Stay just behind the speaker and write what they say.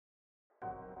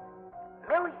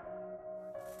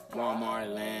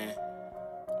Walmart land,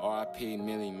 R.I.P.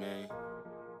 Millie, man.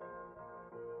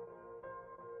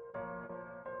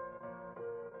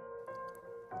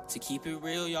 To keep it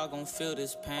real, y'all gon' feel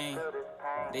this pain.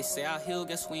 They say I heal,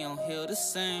 guess we don't heal the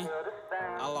same.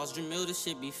 I lost Jamil, this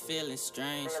shit be feeling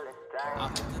strange.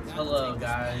 Hello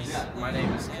guys, my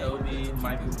name is Kobe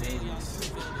Michael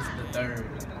Davis III.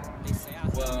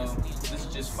 Well, this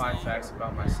is just 5 facts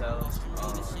about myself.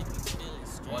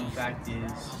 One fact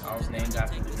is I was named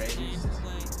after the greatest,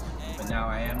 but now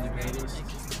I am the greatest.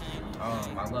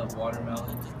 I love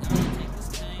watermelon.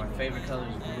 My favorite color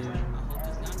is blue.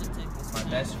 My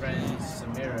best friend is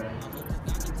Samira.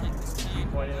 You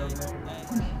pointed over there?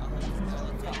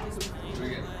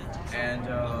 And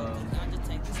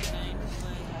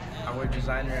I wear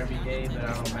designer every day, but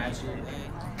I don't match it.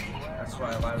 That's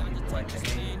why a lot of people like to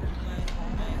hate.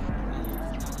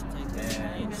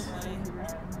 And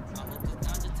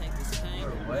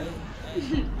what?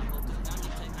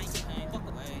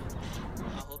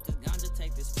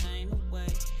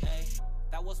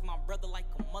 That was my brother like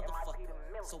a motherfucker.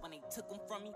 So when they took him from me,